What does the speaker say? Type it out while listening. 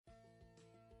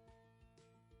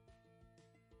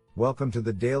Welcome to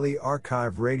the Daily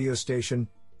Archive radio station,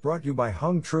 brought to you by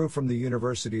Hung Tru from the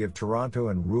University of Toronto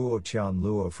and Ruo Tian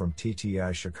Luo from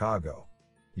TTI Chicago.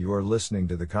 You are listening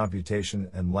to the Computation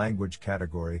and Language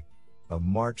category of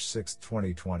March 6,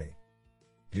 2020.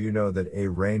 Do you know that a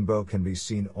rainbow can be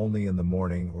seen only in the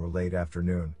morning or late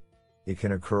afternoon? It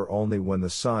can occur only when the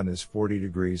sun is 40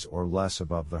 degrees or less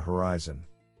above the horizon.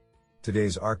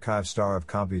 Today's archive star of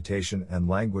computation and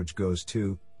language goes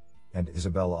to, and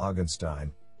Isabella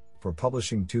Augenstein, for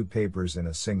publishing 2 papers in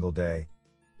a single day.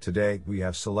 Today, we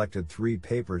have selected 3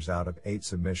 papers out of 8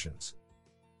 submissions.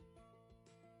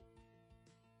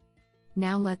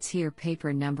 Now let's hear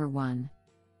paper number 1.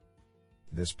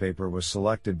 This paper was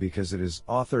selected because it is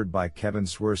authored by Kevin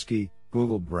Swirsky,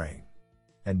 Google Brain,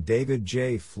 and David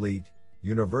J. Fleet,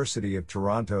 University of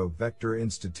Toronto Vector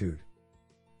Institute.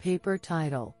 Paper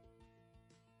title: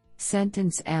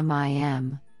 Sentence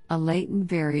MIM, a latent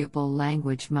variable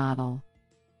language model.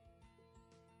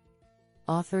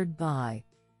 Authored by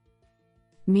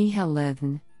Miha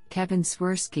Levin, Kevin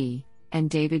Swirsky, and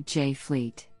David J.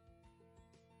 Fleet.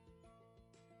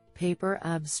 Paper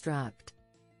abstract: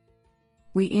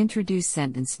 We introduce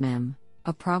Sentence MIM,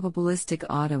 a probabilistic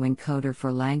autoencoder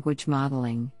for language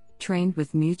modeling, trained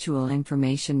with Mutual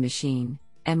Information Machine,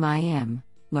 MIM,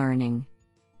 learning.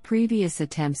 Previous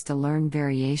attempts to learn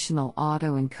variational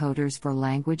autoencoders for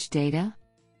language data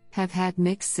have had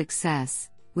mixed success,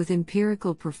 with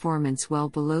empirical performance well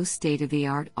below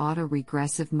state-of-the-art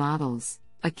autoregressive models,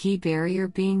 a key barrier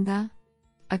being the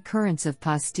occurrence of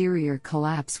posterior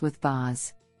collapse with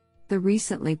BAS. The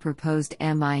recently proposed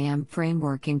MIM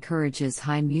framework encourages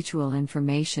high mutual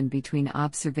information between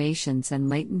observations and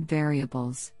latent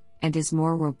variables, and is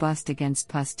more robust against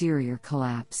posterior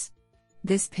collapse.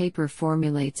 This paper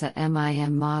formulates a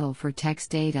MIM model for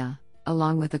text data,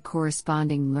 along with a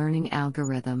corresponding learning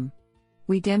algorithm.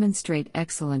 We demonstrate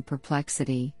excellent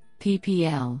perplexity,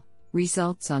 PPL,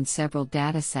 results on several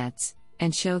datasets,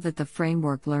 and show that the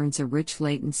framework learns a rich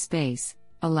latent space,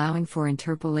 allowing for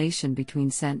interpolation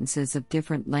between sentences of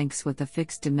different lengths with a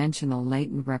fixed dimensional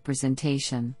latent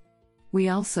representation. We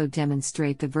also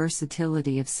demonstrate the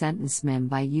versatility of Sentence MIM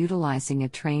by utilizing a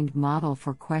trained model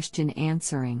for question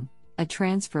answering, a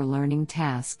transfer learning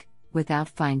task, without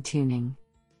fine-tuning.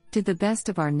 To the best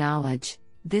of our knowledge,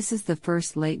 this is the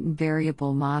first latent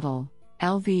variable model,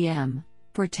 LVM,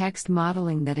 for text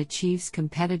modeling that achieves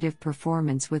competitive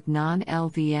performance with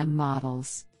non-LVM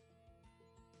models.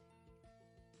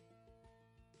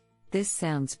 This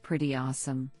sounds pretty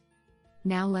awesome.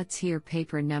 Now let's hear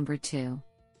paper number 2.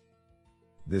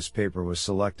 This paper was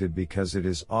selected because it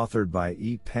is authored by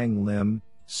E. Peng Lim,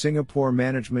 Singapore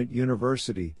Management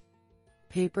University.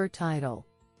 Paper title: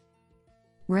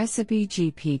 Recipe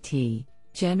GPT,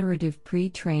 Generative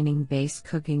Pre-Training Based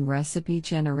Cooking Recipe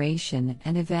Generation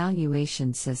and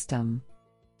Evaluation System.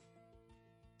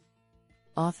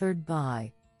 Authored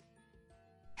by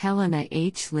Helena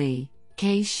H. Lee,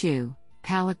 K. Xu,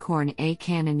 Palicorn A.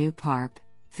 Kananuparp,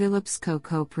 Philips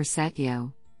Coco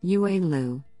Persetio, Yue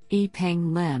Liu, E.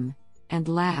 Peng Lim, and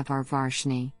Lav R.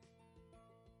 Varshni.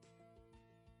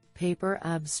 Paper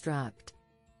abstract: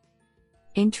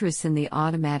 Interest in the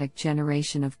automatic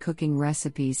generation of cooking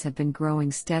recipes have been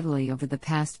growing steadily over the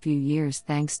past few years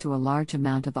thanks to a large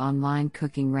amount of online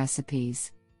cooking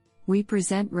recipes. We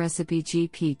present Recipe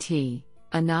GPT,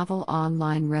 a novel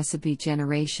online recipe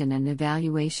generation and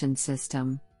evaluation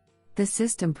system. The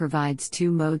system provides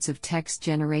 2 modes of text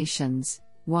generations: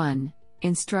 1.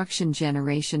 Instruction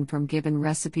generation from given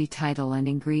recipe title and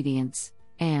ingredients,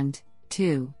 and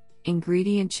 2.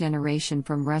 Ingredient generation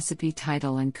from recipe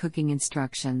title and cooking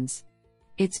instructions.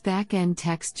 Its back-end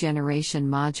text generation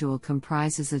module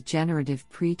comprises a generative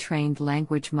pre-trained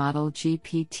language model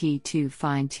GPT-2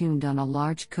 fine-tuned on a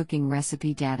large cooking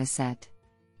recipe dataset.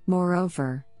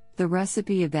 Moreover, the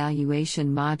recipe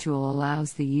evaluation module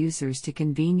allows the users to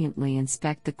conveniently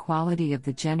inspect the quality of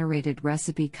the generated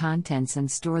recipe contents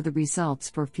and store the results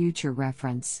for future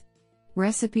reference.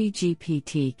 Recipe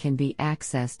GPT can be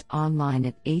accessed online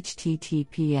at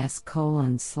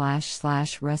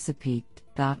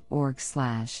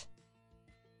https://recipe.org/.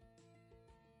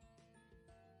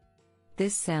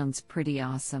 This sounds pretty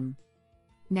awesome.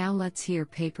 Now let's hear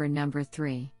paper number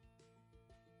 3.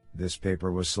 This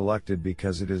paper was selected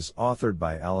because it is authored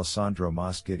by Alessandro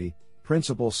Moschetti,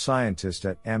 Principal Scientist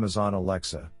at Amazon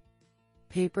Alexa.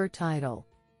 Paper title: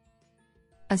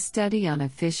 A Study on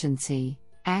Efficiency,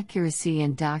 Accuracy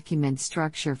and Document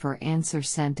Structure for Answer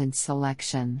Sentence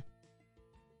Selection.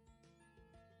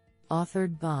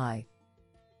 Authored by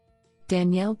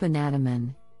Danielle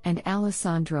Banataman and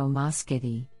Alessandro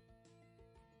Moschetti.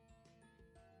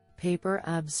 Paper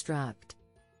abstract: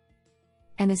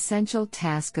 An essential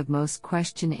task of most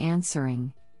question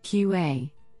answering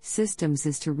QA systems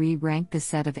is to re-rank the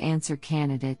set of answer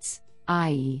candidates,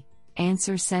 i.e.,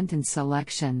 answer sentence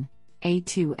selection,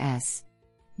 A2S.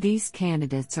 These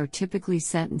candidates are typically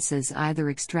sentences either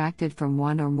extracted from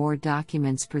one or more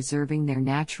documents preserving their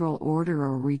natural order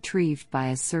or retrieved by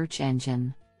a search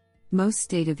engine. Most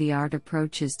state-of-the-art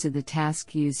approaches to the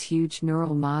task use huge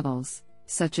neural models,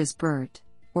 such as BERT,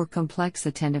 or complex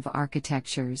attentive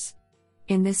architectures.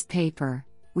 In this paper,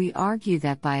 we argue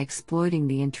that by exploiting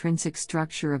the intrinsic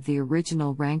structure of the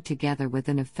original rank together with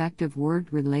an effective word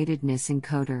relatedness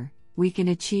encoder, we can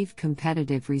achieve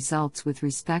competitive results with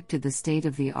respect to the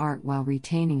state-of-the-art while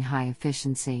retaining high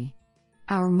efficiency.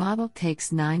 Our model takes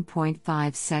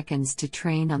 9.5 seconds to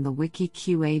train on the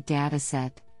WikiQA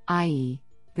dataset, i.e.,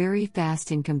 very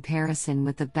fast in comparison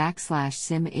with the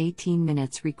 \sim 18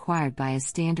 minutes required by a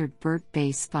standard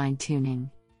BERT-based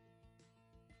fine-tuning.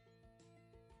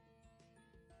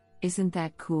 Isn't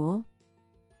that cool?